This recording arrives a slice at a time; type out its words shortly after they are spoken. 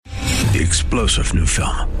The explosive new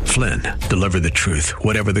film, Flynn, deliver the truth,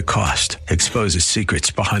 whatever the cost, exposes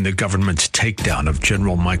secrets behind the government's takedown of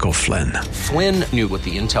General Michael Flynn. Flynn knew what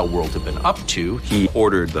the intel world had been up to. He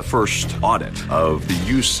ordered the first audit of the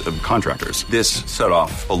use of contractors. This set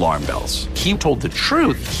off alarm bells. He told the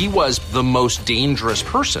truth. He was the most dangerous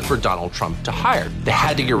person for Donald Trump to hire. They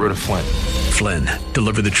had to get rid of Flynn. Flynn,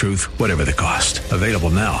 deliver the truth, whatever the cost. Available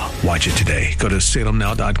now. Watch it today. Go to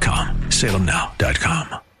salemnow.com.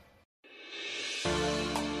 salemnow.com.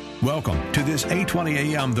 Welcome to this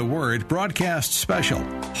 8:20 a.m. The Word broadcast special,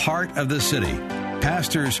 Heart of the City.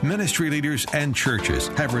 Pastors, ministry leaders, and churches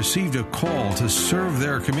have received a call to serve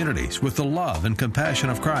their communities with the love and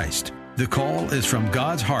compassion of Christ. The call is from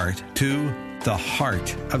God's heart to the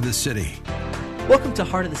heart of the city. Welcome to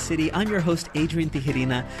Heart of the City. I'm your host, Adrian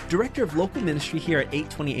Tejirina, Director of Local Ministry here at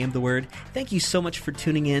 820 AM The Word. Thank you so much for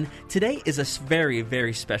tuning in. Today is a very,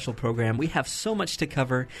 very special program. We have so much to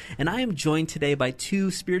cover, and I am joined today by two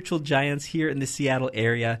spiritual giants here in the Seattle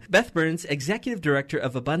area. Beth Burns, Executive Director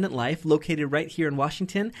of Abundant Life, located right here in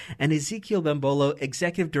Washington, and Ezekiel Bambolo,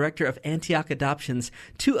 Executive Director of Antioch Adoptions,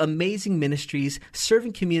 two amazing ministries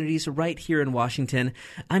serving communities right here in Washington.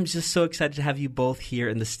 I'm just so excited to have you both here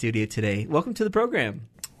in the studio today. Welcome to the program.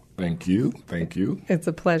 Thank you. Thank you. It's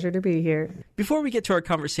a pleasure to be here. Before we get to our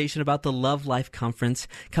conversation about the Love Life Conference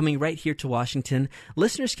coming right here to Washington,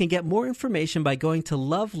 listeners can get more information by going to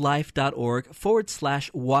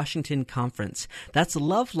lovelife.org/Washington Conference. That's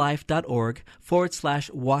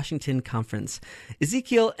lovelife.org/Washington Conference.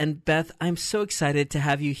 Ezekiel and Beth, I'm so excited to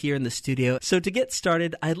have you here in the studio. So to get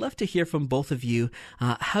started, I'd love to hear from both of you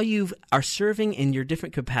how you are serving in your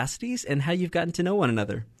different capacities and how you've gotten to know one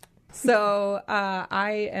another. So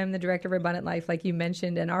I am the director of Abundant Life, like you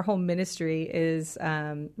mentioned, and our whole ministry is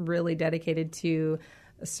really dedicated to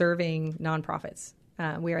serving nonprofits.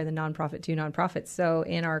 We are the nonprofit to nonprofits. So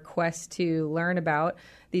in our quest to learn about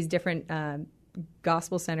these different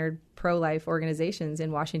gospel-centered pro-life organizations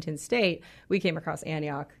in Washington State, we came across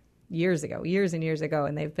Antioch years and years ago,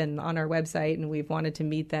 and they've been on our website, and we've wanted to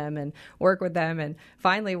meet them and work with them. And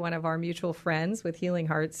finally, one of our mutual friends with Healing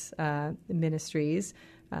Hearts Ministries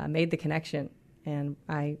made the connection, and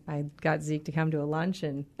I got Zeke to come to a lunch,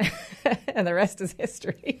 and and the rest is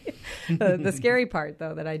history. The scary part,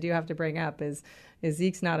 though, that I do have to bring up is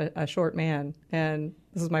Zeke's not a short man, and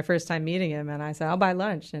this was my first time meeting him, and I said, I'll buy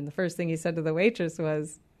lunch, and the first thing he said to the waitress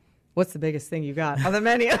was, "What's the biggest thing you got on the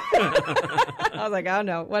menu?" I was like, oh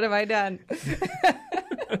no, what have I done?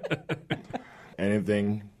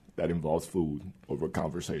 Anything that involves food over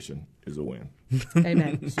conversation is a win.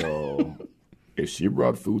 Amen. So if she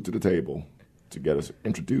brought food to the table to get us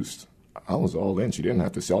introduced, I was all in. She didn't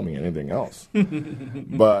have to sell me anything else.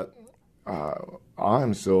 But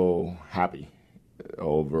I'm so happy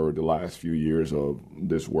over the last few years of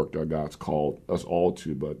this work that God's called us all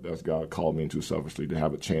to, but that's God called me into selfishly to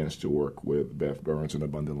have a chance to work with Beth Burns and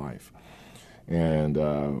Abundant Life. And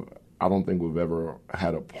I don't think we've ever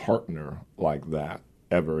had a partner like that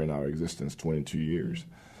ever in our existence, 22 years,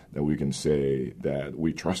 that we can say that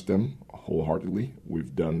we trust them wholeheartedly.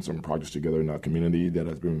 We've done some projects together in our community that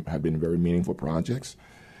have been very meaningful projects,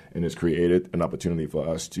 and it's created an opportunity for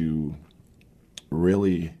us to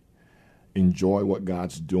really enjoy what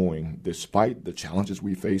God's doing. Despite the challenges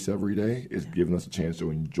we face every day, it's given us a chance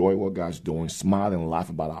to enjoy what God's doing, smile and laugh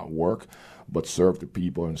about our work, but serve the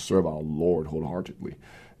people and serve our Lord wholeheartedly.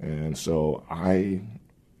 And so I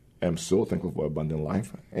am so thankful for Abundant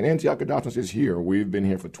Life. And Antioch Adoptions is here. We've been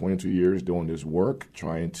here for 22 years doing this work,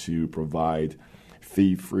 trying to provide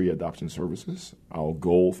fee-free adoption services. Our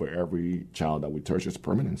goal for every child that we touch is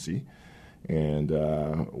permanency. And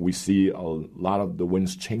we see a lot of the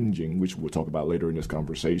winds changing, which we'll talk about later in this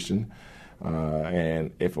conversation.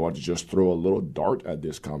 And if I were to just throw a little dart at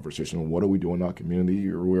this conversation, what are we doing in our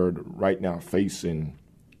community? We're right now facing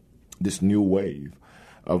this new wave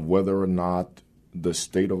of whether or not the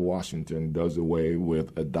state of Washington does away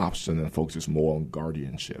with adoption and focuses more on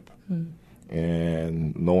guardianship.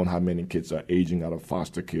 And knowing how many kids are aging out of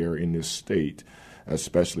foster care in this state,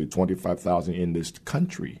 especially 25,000 in this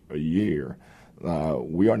country a year,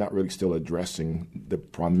 we are not really still addressing the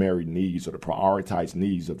primary needs or the prioritized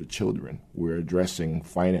needs of the children. We're addressing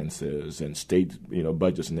finances and state,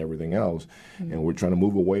 budgets and everything else, and we're trying to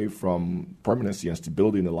move away from permanency and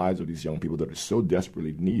stability in the lives of these young people that are so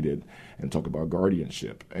desperately needed, and talk about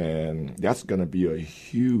guardianship. And that's going to be a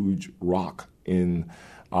huge rock in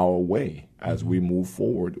our way as we move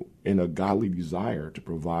forward in a godly desire to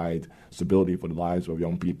provide stability for the lives of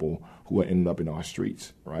young people who are ending up in our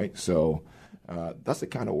streets, right? So that's the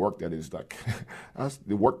kind of work that is like, that's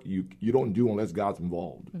the work you don't do unless God's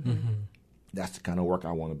involved. That's the kind of work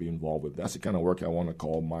I want to be involved with. That's the kind of work I want to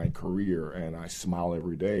call my career. And I smile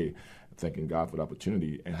every day thanking God for the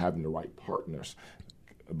opportunity and having the right partners.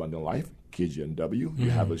 Abundant Life, KGNW, you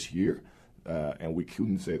have us here. And we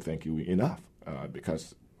couldn't say thank you enough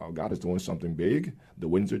because God is doing something big. The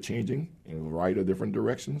winds are changing in a variety of different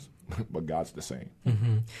directions, but God's the same.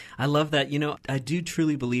 Mm-hmm. I love that. I do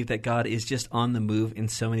truly believe that God is just on the move in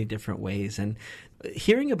so many different ways. And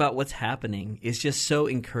hearing about what's happening is just so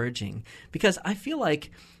encouraging because I feel like,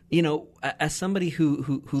 as somebody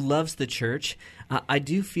who loves the church, I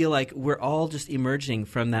do feel like we're all just emerging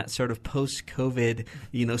from that sort of post-COVID,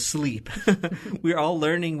 sleep. We're all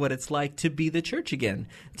learning what it's like to be the church again,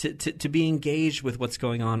 to be engaged with what's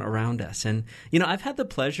going on around us. And, I've had the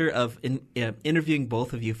pleasure of interviewing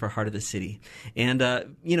both of you for Heart of the City. And,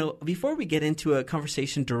 before we get into a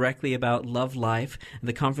conversation directly about Love Life,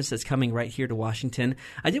 the conference that's coming right here to Washington,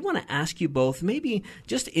 I did want to ask you both, maybe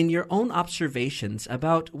just in your own observations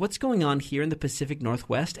about what's going on here in the Pacific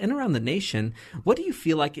Northwest and around the nation. What do you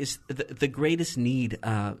feel like is the greatest need?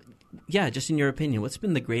 Just in your opinion, what's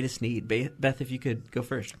been the greatest need? Beth, if you could go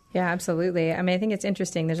first. Yeah, absolutely. I think it's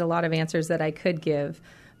interesting. There's a lot of answers that I could give,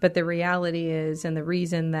 but the reality is, and the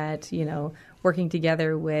reason that, working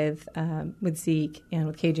together with Zeke and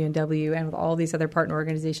with KGNW and with all these other partner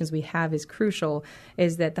organizations we have is crucial,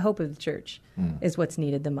 is that the hope of the church is what's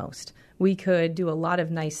needed the most. We could do a lot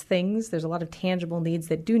of nice things. There's a lot of tangible needs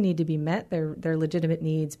that do need to be met. They're legitimate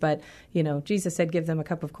needs, but, Jesus said, give them a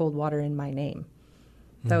cup of cold water in my name.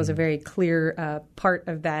 That was a very clear part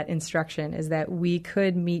of that instruction, is that we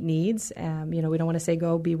could meet needs. We don't want to say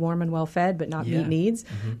go be warm and well fed, but not meet needs.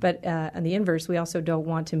 Mm-hmm. But on the inverse, we also don't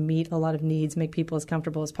want to meet a lot of needs, make people as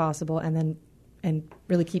comfortable as possible, and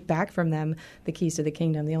really keep back from them the keys to the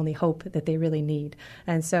kingdom, the only hope that they really need.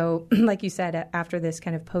 And so, like you said, after this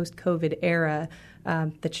kind of post-COVID era,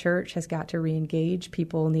 the church has got to re-engage.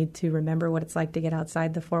 People need to remember what it's like to get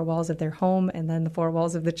outside the four walls of their home and then the four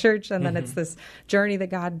walls of the church. And then it's this journey that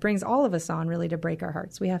God brings all of us on, really, to break our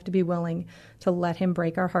hearts. We have to be willing to let him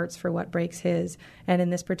break our hearts for what breaks his. And in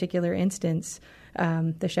this particular instance,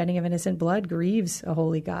 the shedding of innocent blood grieves a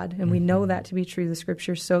holy God. And we know that to be true. The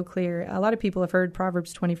scripture's so clear. A lot of people have heard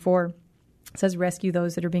Proverbs 24. It says, rescue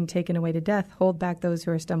those that are being taken away to death, hold back those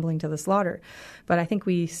who are stumbling to the slaughter. But I think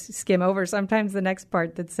we skim over sometimes the next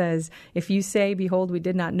part that says, if you say, behold, we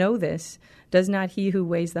did not know this, does not he who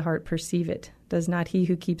weighs the heart perceive it? Does not he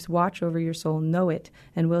who keeps watch over your soul know it?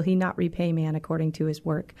 And will he not repay man according to his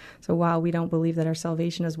work? So while we don't believe that our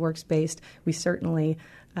salvation is works-based, we certainly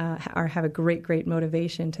have a great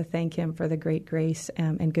motivation to thank him for the great grace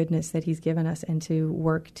and goodness that he's given us, and to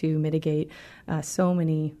work to mitigate so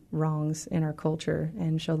many wrongs in our culture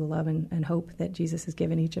and show the love and hope that Jesus has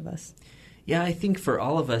given each of us. Yeah, I think for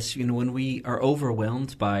all of us, when we are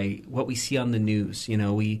overwhelmed by what we see on the news,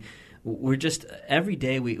 we're just, every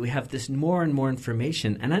day we have this more and more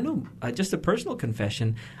information. And I know, just a personal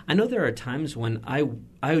confession, I know there are times when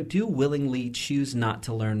I do willingly choose not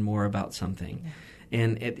to learn more about something. Yeah.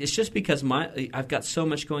 And it's just because I've got so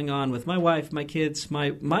much going on with my wife, my kids,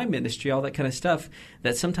 my ministry, all that kind of stuff,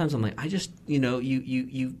 that sometimes I'm like, I just,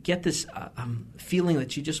 you get this feeling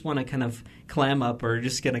that you just want to kind of clam up or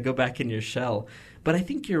just going to go back in your shell. But I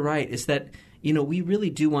think you're right, is that, we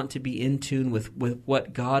really do want to be in tune with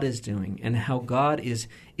what God is doing and how God is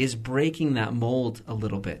breaking that mold a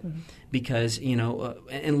little bit. Mm-hmm. Because,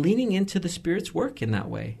 and leaning into the Spirit's work in that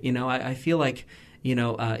way. I feel like,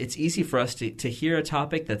 it's easy for us to hear a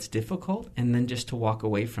topic that's difficult and then just to walk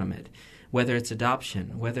away from it, whether it's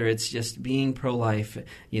adoption, whether it's just being pro-life,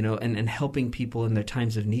 and helping people in their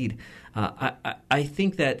times of need. I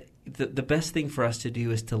think that the best thing for us to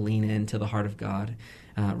do is to lean into the heart of God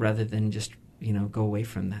rather than just, go away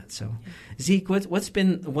from that. So, Zeke, what's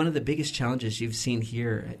been one of the biggest challenges you've seen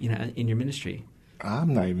here, in your ministry?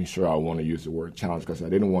 I'm not even sure I want to use the word challenge, because I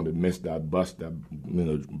didn't want to miss that bus that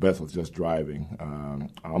Beth was just driving.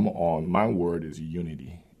 My word is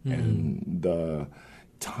unity, and the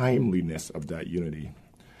timeliness of that unity.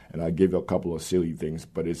 And I give you a couple of silly things,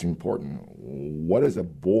 but it's important. What is a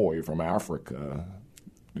boy from Africa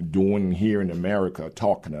doing here in America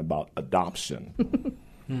talking about adoption?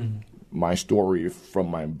 My story from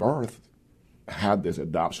my birth had this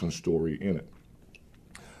adoption story in it.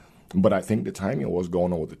 But I think the timing of what's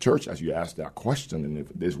going on with the church, as you asked that question, and if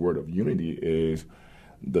this word of unity is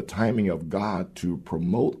the timing of God to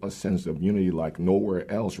promote a sense of unity like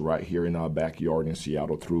nowhere else right here in our backyard in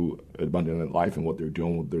Seattle through Abundant Life and what they're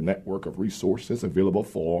doing with their network of resources available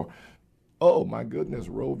for, oh my goodness,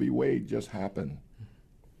 Roe v. Wade just happened.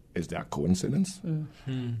 Is that coincidence?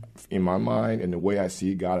 Mm-hmm. In my mind, and the way I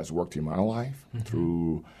see God has worked in my life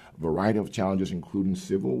through a variety of challenges, including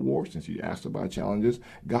civil war, since you asked about challenges,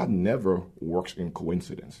 God never works in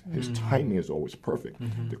coincidence. His timing is always perfect.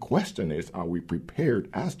 The question is, are we prepared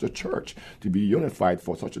as the church to be unified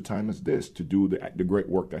for such a time as this, to do the great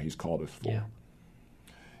work that he's called us for? Yeah.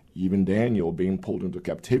 Even Daniel, being pulled into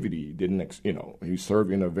captivity, he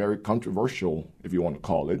served in a very controversial, if you want to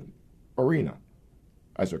call it, arena.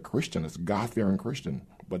 As a Christian, as a God-fearing Christian,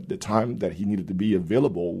 but the time that he needed to be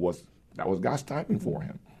available was God's timing for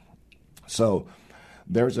him. So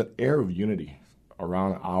there's an air of unity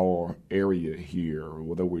around our area here,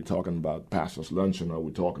 whether we're talking about Pastor's Luncheon or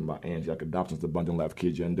we're talking about Angelic Adoptions, Abundant Life,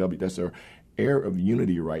 KJNW. There's an air of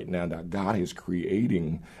unity right now that God is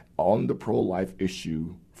creating on the pro-life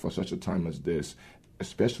issue for such a time as this,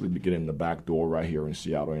 especially beginning the back door right here in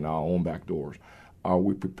Seattle, in our own back doors. Are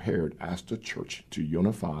we prepared as the church to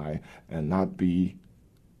unify and not be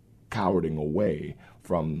cowering away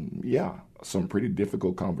from, some pretty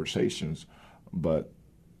difficult conversations? But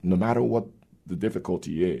no matter what the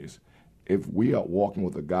difficulty is, if we are walking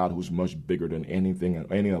with a God who's much bigger than anything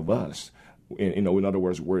and any of us, in other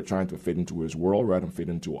words, we're trying to fit into his world rather than fit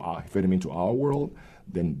him into our world,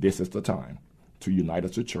 then this is the time to unite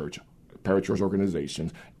as a church, parachurch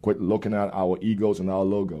organizations, quit looking at our egos and our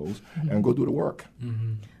logos, and go do the work.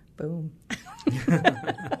 Mm-hmm. Boom.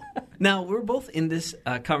 Now, we're both in this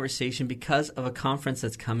conversation because of a conference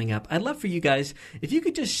that's coming up. I'd love for you guys, if you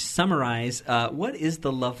could just summarize what is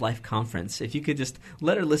the Love Life Conference. If you could just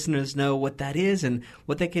let our listeners know what that is and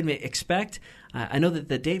what they can expect. I know that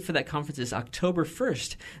the date for that conference is October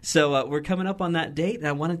 1st. So we're coming up on that date, and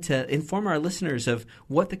I wanted to inform our listeners of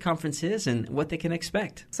what the conference is and what they can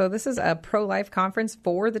expect. So this is a pro-life conference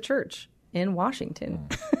for the church in Washington.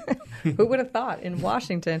 Who would have thought in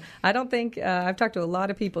Washington? I don't think I've talked to a lot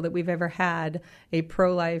of people that we've ever had a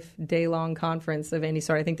pro-life day-long conference of any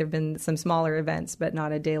sort. I think there have been some smaller events, but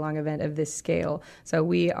not a day-long event of this scale. So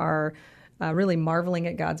we are really marveling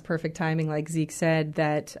at God's perfect timing, like Zeke said,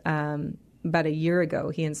 that about a year ago,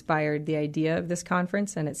 he inspired the idea of this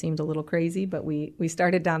conference, and it seemed a little crazy, but we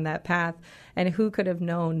started down that path. And who could have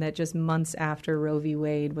known that just months after Roe v.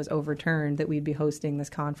 Wade was overturned that we'd be hosting this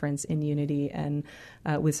conference in unity and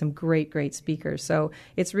with some great, great speakers. So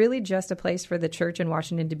it's really just a place for the church in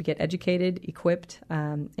Washington to get educated, equipped,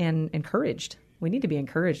 and encouraged. We need to be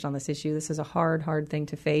encouraged on this issue. This is a hard, hard thing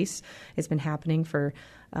to face. It's been happening for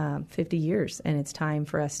 50 years, and it's time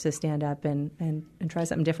for us to stand up and try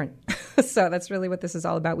something different. So that's really what this is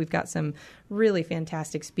all about. We've got some really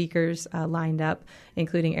fantastic speakers lined up,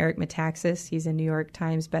 including Eric Metaxas. He's a New York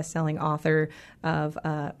Times bestselling author of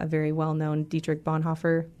a very well-known Dietrich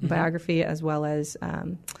Bonhoeffer biography, as well as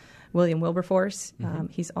William Wilberforce.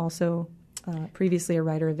 He's also previously a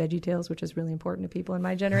writer of VeggieTales, which is really important to people in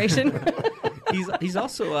my generation. He's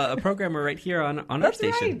also a programmer right here on our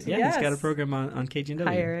station. Right. Yeah, yes. He's got a program on KGNW.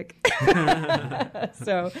 Hi, Eric.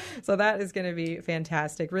 So that is going to be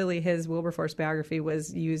fantastic. Really, his Wilberforce biography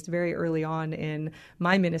was used very early on in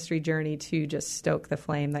my ministry journey to just stoke the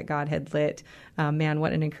flame that God had lit. Man,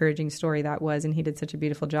 what an encouraging story that was, and he did such a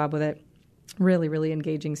beautiful job with it. Really, really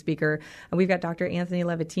engaging speaker. And we've got Dr. Anthony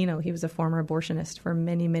Levatino. He was a former abortionist for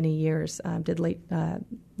many, many years, did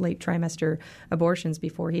late trimester abortions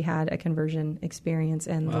before he had a conversion experience,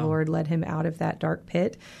 and the Lord led him out of that dark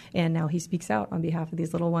pit. And now he speaks out on behalf of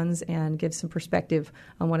these little ones and gives some perspective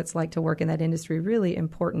on what it's like to work in that industry. Really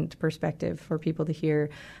important perspective for people to hear.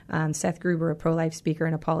 Seth Gruber, a pro-life speaker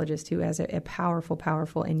and apologist who has a powerful,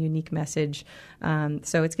 powerful and unique message.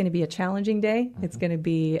 So it's going to be a challenging day. It's going to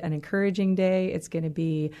be an encouraging day. It's going to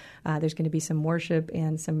be there's going to be some worship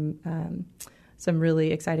and some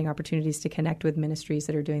really exciting opportunities to connect with ministries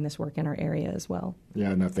that are doing this work in our area as well. Yeah,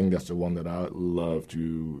 and I think that's the one that I love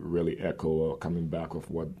to really echo, coming back with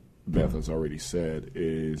what Beth has already said,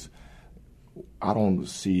 is I don't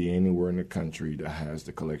see anywhere in the country that has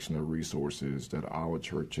the collection of resources that our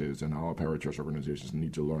churches and our parachurch organizations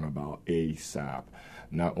need to learn about ASAP.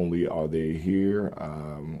 Not only are they here,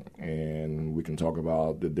 and we can talk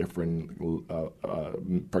about the different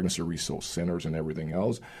pregnancy resource centers and everything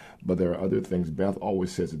else, but there are other things. Beth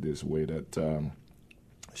always says it this way, that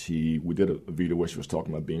we did a video where she was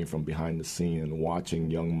talking about being from behind the scene and watching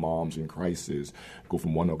young moms in crisis go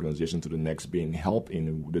from one organization to the next, being helped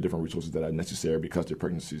in the different resources that are necessary because the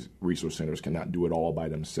pregnancy resource centers cannot do it all by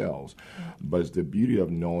themselves. But it's the beauty of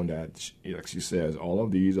knowing that, like she says, all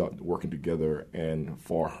of these are working together and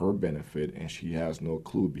for her benefit, and she has no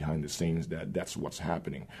clue behind the scenes that that's what's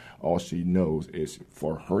happening. All she knows is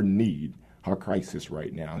for her need, her crisis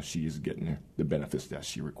right now, she is getting the benefits that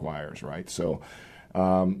she requires, right? So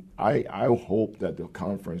I hope that the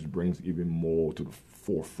conference brings even more to the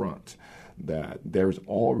forefront, that there's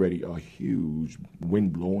already a huge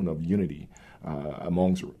wind blowing of unity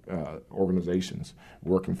amongst organizations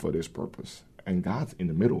working for this purpose. And God's in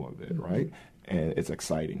the middle of it, right? And it's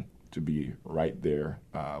exciting to be right there.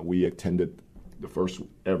 We attended the first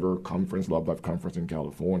ever conference, Love Life Conference in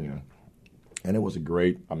California. And it was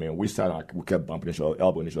we kept bumping each other,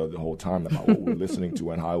 elbowing each other the whole time about what we were listening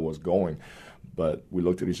to and how it was going. But we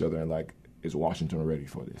looked at each other and like, is Washington ready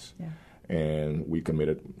for this? Yeah. And we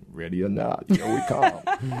committed, ready or not, we come.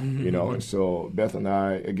 And so Beth and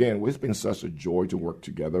I, again, it's been such a joy to work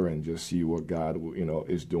together and just see what God,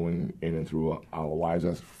 is doing in and through our lives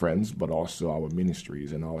as friends, but also our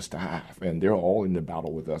ministries and our staff. And they're all in the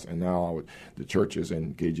battle with us. And now the churches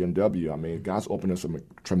and KGMW, God's opened us some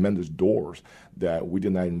tremendous doors that we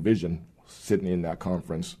did not envision sitting in that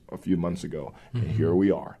conference a few months ago. And here we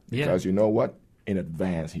are. Because you know what? In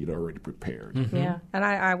advance, he'd already prepared. Yeah, and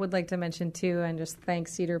I would like to mention, too, and just thank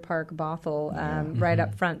Cedar Park Bothell right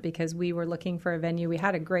up front, because we were looking for a venue. We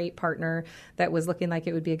had a great partner that was looking like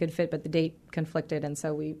it would be a good fit, but the date conflicted, and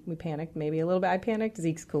so we panicked maybe a little bit. I panicked.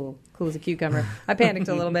 Zeke's cool as a cucumber. I panicked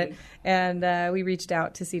a little bit, and we reached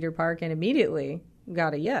out to Cedar Park, and immediately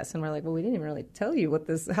got a yes. And we're like, well, we didn't even really tell you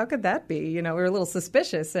how could that be? We were a little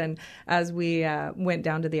suspicious. And as we went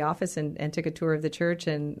down to the office and took a tour of the church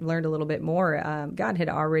and learned a little bit more, God had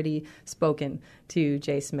already spoken to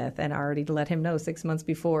Jay Smith and already let him know 6 months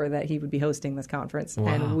before that he would be hosting this conference. Wow.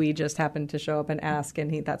 And we just happened to show up and ask,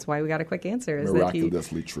 and that's why we got a quick answer.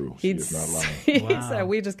 Miraculously true. She is not lying. Wow. So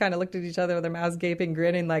we just kind of looked at each other with our mouths gaping,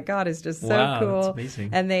 grinning, like, God is just so cool. That's amazing.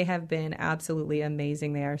 And they have been absolutely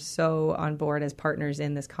amazing. They are so on board as partners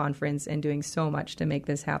in this conference and doing so much to make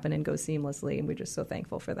this happen and go seamlessly. And we're just so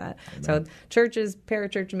thankful for that. Amen. So churches,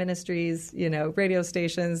 parachurch ministries, radio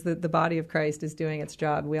stations, the body of Christ is doing its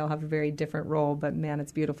job. We all have a very different role, but man,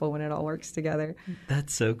 it's beautiful when it all works together.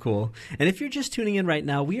 That's so cool. And if you're just tuning in right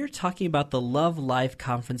now, we are talking about the Love Life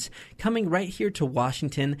Conference coming right here to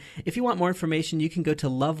Washington. If you want more information, you can go to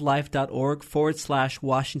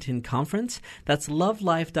lovelife.org/Washington Conference. That's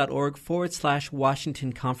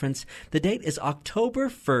lovelife.org/Washington Conference. The date is October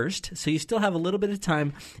 1st, so you still have a little bit of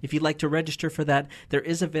time if you'd like to register for that. There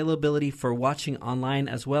is availability for watching online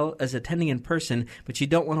as well as attending in person, but you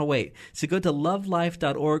don't want to wait. So go to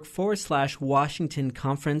lovelife.org/Washington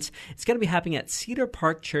Conference. It's going to be happening at Cedar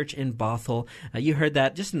Park Church in Bothell. You heard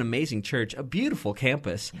that. Just an amazing church, a beautiful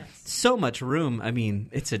campus, so much room.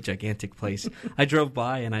 It's a gigantic place. I drove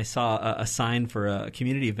by and I saw a sign for a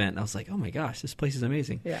community event, and I was like, oh my gosh, this place is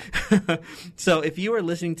amazing. Yeah. So if you are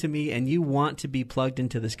listening to me and you want to be plugged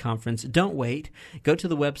into this conference, don't wait. Go to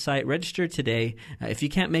the website, register today. If you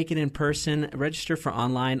can't make it in person, register for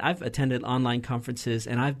online. I've attended online conferences,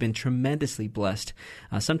 and I've been tremendously blessed.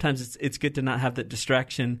 Sometimes it's good to not have that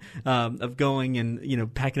distraction of going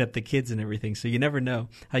and packing up the kids and everything. So you never know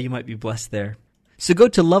how you might be blessed there. So go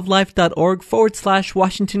to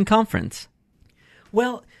lovelife.org/Washington Conference.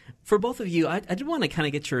 Well, for both of you, I did want to kind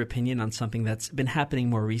of get your opinion on something that's been happening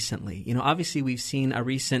more recently. Obviously we've seen a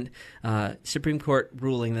recent Supreme Court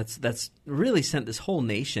ruling that's really sent this whole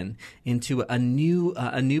nation into a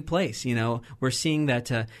new place. We're seeing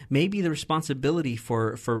that maybe the responsibility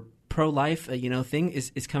for pro-life, thing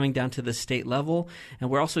is coming down to the state level. And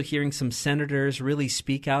we're also hearing some senators really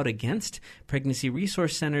speak out against pregnancy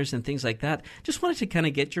resource centers and things like that. Just wanted to kind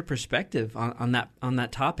of get your perspective on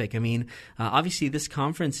that topic. Obviously this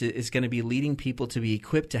conference is going to be leading people to be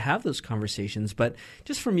equipped to have those conversations. But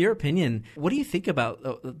just from your opinion, what do you think about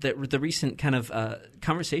the recent kind of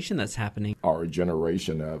conversation that's happening? Our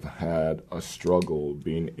generation have had a struggle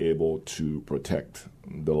being able to protect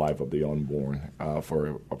the life of the unborn.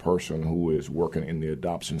 For a person who is working in the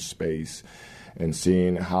adoption space and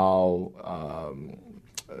seeing how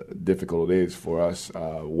difficult it is for us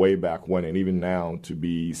way back when and even now to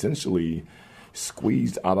be essentially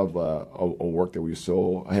squeezed out of a work that we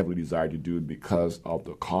so heavily desire to do because of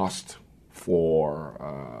the cost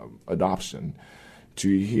for adoption,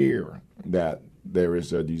 to hear that there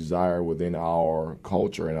is a desire within our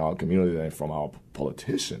culture and our community and from our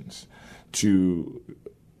politicians to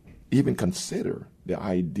even consider the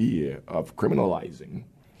idea of criminalizing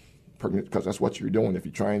pregnant, because that's what you're doing. If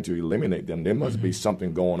you're trying to eliminate them, there must be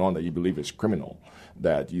something going on that you believe is criminal,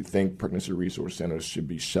 that you think pregnancy resource centers should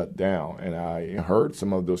be shut down. And I heard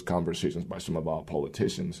some of those conversations by some of our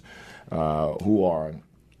politicians who are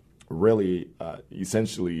really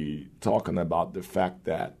essentially talking about the fact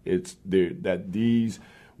that that these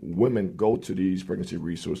women go to these pregnancy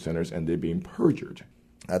resource centers and they're being perjured.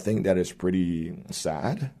 I think that is pretty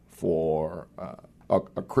sad for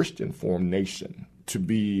a Christian-formed nation to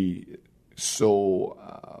be so,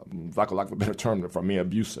 lack of a better term for me,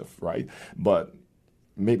 abusive, right? But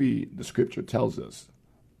maybe the scripture tells us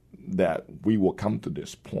that we will come to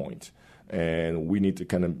this point, and we need to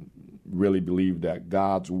kind of really believe that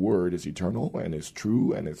God's word is eternal and it's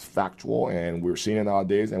true and it's factual, and we're seeing it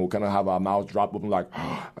nowadays, and we'll kind of have our mouths drop open like,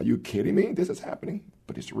 oh, are you kidding me? This is happening?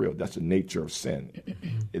 But it's real. That's the nature of sin.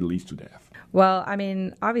 It leads to death. Well, I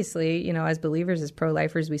mean, obviously, as believers, as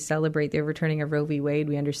pro-lifers, we celebrate the overturning of Roe v. Wade.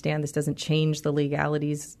 We understand this doesn't change the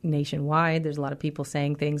legalities nationwide. There's a lot of people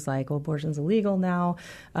saying things like, well, abortion's illegal now.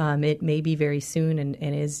 It may be very soon and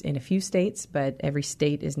is in a few states, but every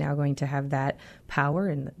state is now going to have that power,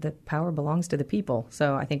 and the power belongs to the people.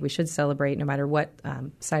 So I think we should celebrate, no matter what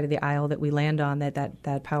side of the aisle that we land on,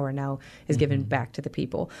 that power now is given back to the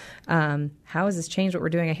people. How has this changed what we're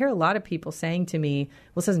doing? I hear a lot of people saying to me,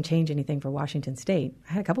 well, this doesn't change anything for Washington State.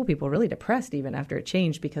 I had a couple people really depressed even after it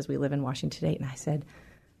changed because we live in Washington State. And I said,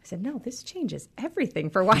 no, this changes everything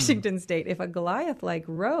for Washington State. If a Goliath like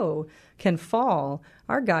Roe can fall,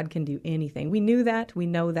 our God can do anything. We knew that, we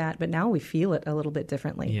know that, but now we feel it a little bit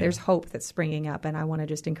differently. Yeah. There's hope that's springing up, and I want to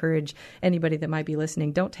just encourage anybody that might be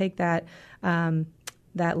listening, don't take that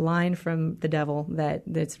line from the devil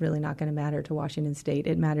that's really not going to matter to Washington State.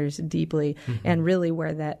 It matters deeply, and really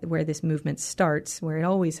where this movement starts, where it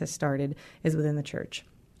always has started, is within the church.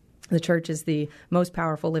 The church is the most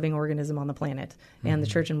powerful living organism on the planet, and the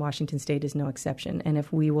church in Washington State is no exception. And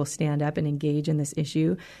if we will stand up and engage in this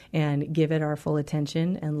issue and give it our full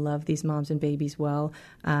attention and love these moms and babies well,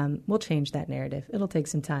 we'll change that narrative. It'll take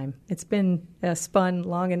some time. It's been spun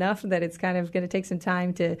long enough that it's kind of going to take some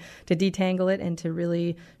time to detangle it and to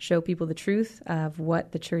really show people the truth of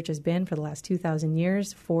what the church has been for the last 2,000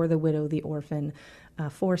 years for the widow, the orphan,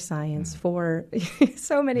 for science, for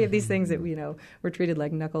so many of these things that we're treated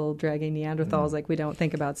like knuckle-dragging Neanderthals, like we don't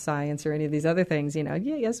think about science or any of these other things.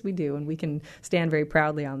 Yes, we do, and we can stand very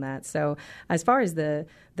proudly on that. So as far as the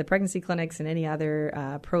pregnancy clinics and any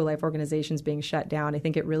other pro-life organizations being shut down, I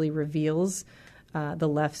think it really reveals the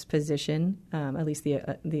left's position, at least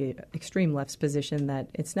the extreme left's position, that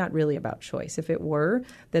it's not really about choice. If it were,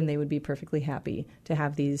 then they would be perfectly happy to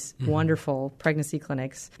have these wonderful pregnancy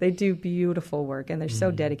clinics. They do beautiful work, and they're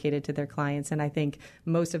so dedicated to their clients. And I think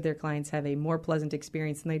most of their clients have a more pleasant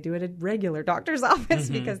experience than they do at a regular doctor's office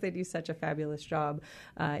because they do such a fabulous job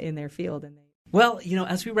in their field. Well,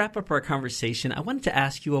 as we wrap up our conversation, I wanted to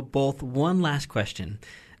ask you both one last question.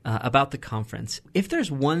 About the conference. If there's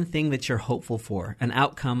one thing that you're hopeful for, an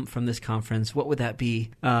outcome from this conference, what would that be?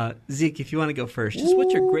 Zeke, if you want to go first, just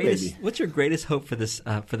what's your greatest hope for this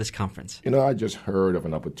conference? I just heard of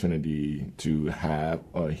an opportunity to have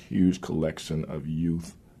a huge collection of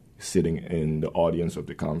youth sitting in the audience of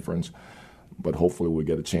the conference, but hopefully we'll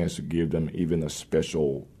get a chance to give them even a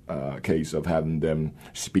special case of having them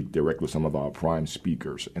speak directly with some of our prime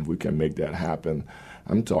speakers. And if we can make that happen,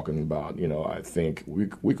 I'm talking about, I think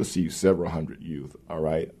we could see several hundred youth, all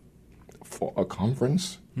right, for a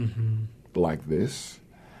conference like this,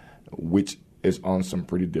 which is on some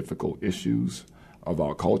pretty difficult issues of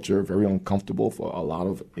our culture, very uncomfortable for a lot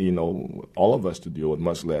of, all of us to deal with,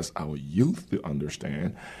 much less our youth to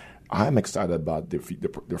understand. I'm excited about the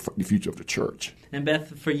future of the church. And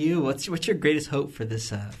Beth, for you, what's your greatest hope for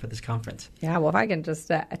this conference? Yeah, well, if I can just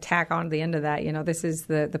tack on to the end of that, this is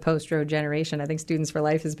the post-Roe generation. I think Students for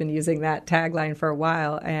Life has been using that tagline for a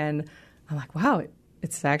while, and I'm like, wow,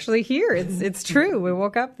 it's actually here. It's true. We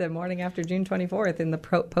woke up the morning after June 24th in the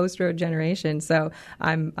post-Roe generation. So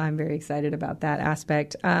I'm very excited about that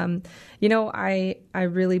aspect. I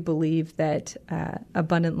really believe that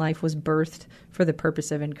Abundant Life was birthed for the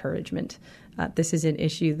purpose of encouragement. This is an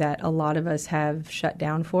issue that a lot of us have shut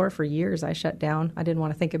down for years. I shut down. I didn't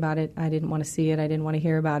want to think about it. I didn't want to see it. I didn't want to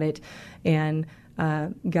hear about it. And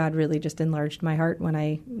God really just enlarged my heart when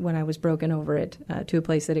I was broken over it to a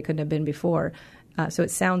place that it couldn't have been before. So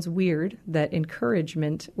it sounds weird that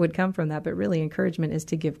encouragement would come from that, but really encouragement is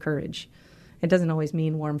to give courage. It doesn't always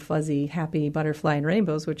mean warm, fuzzy, happy butterfly and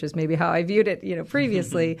rainbows, which is maybe how I viewed it,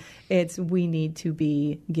 previously. It's we need to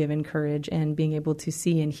be given courage, and being able to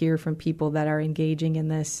see and hear from people that are engaging in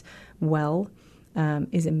this well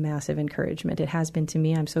is a massive encouragement. It has been to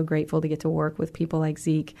me. I'm so grateful to get to work with people like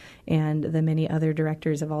Zeke and the many other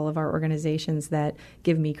directors of all of our organizations that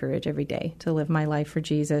give me courage every day to live my life for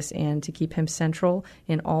Jesus and to keep him central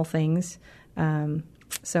in all things.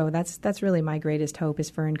 So that's really my greatest hope, is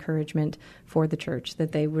for encouragement for the church,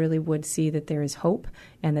 that they really would see that there is hope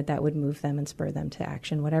and that would move them and spur them to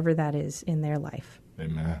action, whatever that is in their life.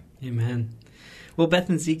 Amen. Amen. Well, Beth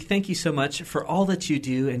and Zeke, thank you so much for all that you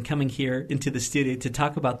do and coming here into the studio to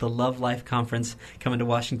talk about the Love Life Conference coming to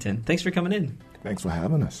Washington. Thanks for coming in. Thanks for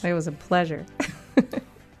having us. It was a pleasure.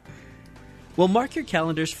 Well, mark your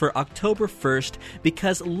calendars for October 1st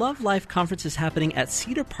because Love Life Conference is happening at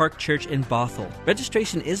Cedar Park Church in Bothell.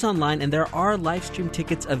 Registration is online and there are live stream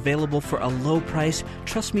tickets available for a low price.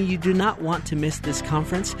 Trust me, you do not want to miss this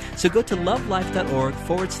conference. So go to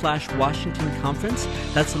lovelife.org/Washington Conference.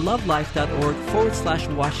 That's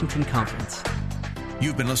lovelife.org/Washington Conference.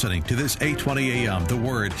 You've been listening to this 820 AM The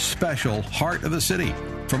Word special Heart of the City.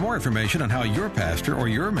 For more information on how your pastor or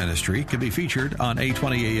your ministry can be featured on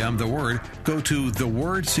 820 AM The Word, go to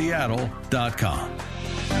thewordseattle.com.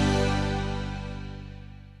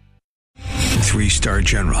 3-star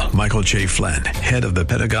General Michael J. Flynn, head of the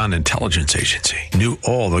Pentagon Intelligence Agency, knew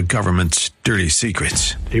all the government's dirty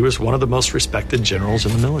secrets. He was one of the most respected generals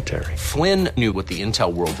in the military. Flynn knew what the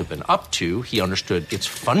intel world had been up to. He understood its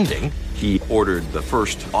funding. He ordered the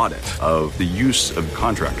first audit of the use of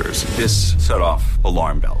contractors. This set off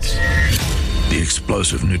alarm bells. The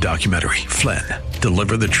explosive new documentary, Flynn,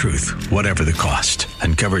 Deliver the Truth, Whatever the Cost,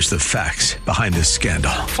 uncovers the facts behind this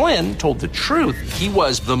scandal. Flynn told the truth. He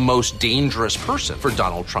was the most dangerous person for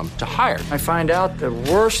Donald Trump to hire. I find out the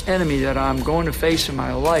worst enemy that I'm going to face in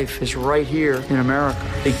my life is right here in America.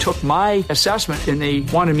 They took my assessment and they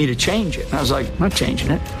wanted me to change it. And I was like, I'm not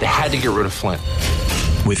changing it. They had to get rid of Flynn.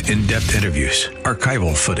 With in-depth interviews,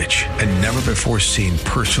 archival footage, and never-before-seen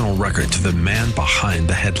personal records of the man behind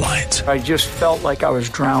the headlines. I just felt like I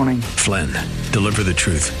was drowning. Flynn, Deliver the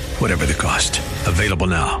Truth, Whatever the Cost. Available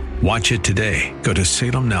now. Watch it today. Go to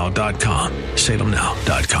salemnow.com.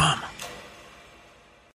 salemnow.com.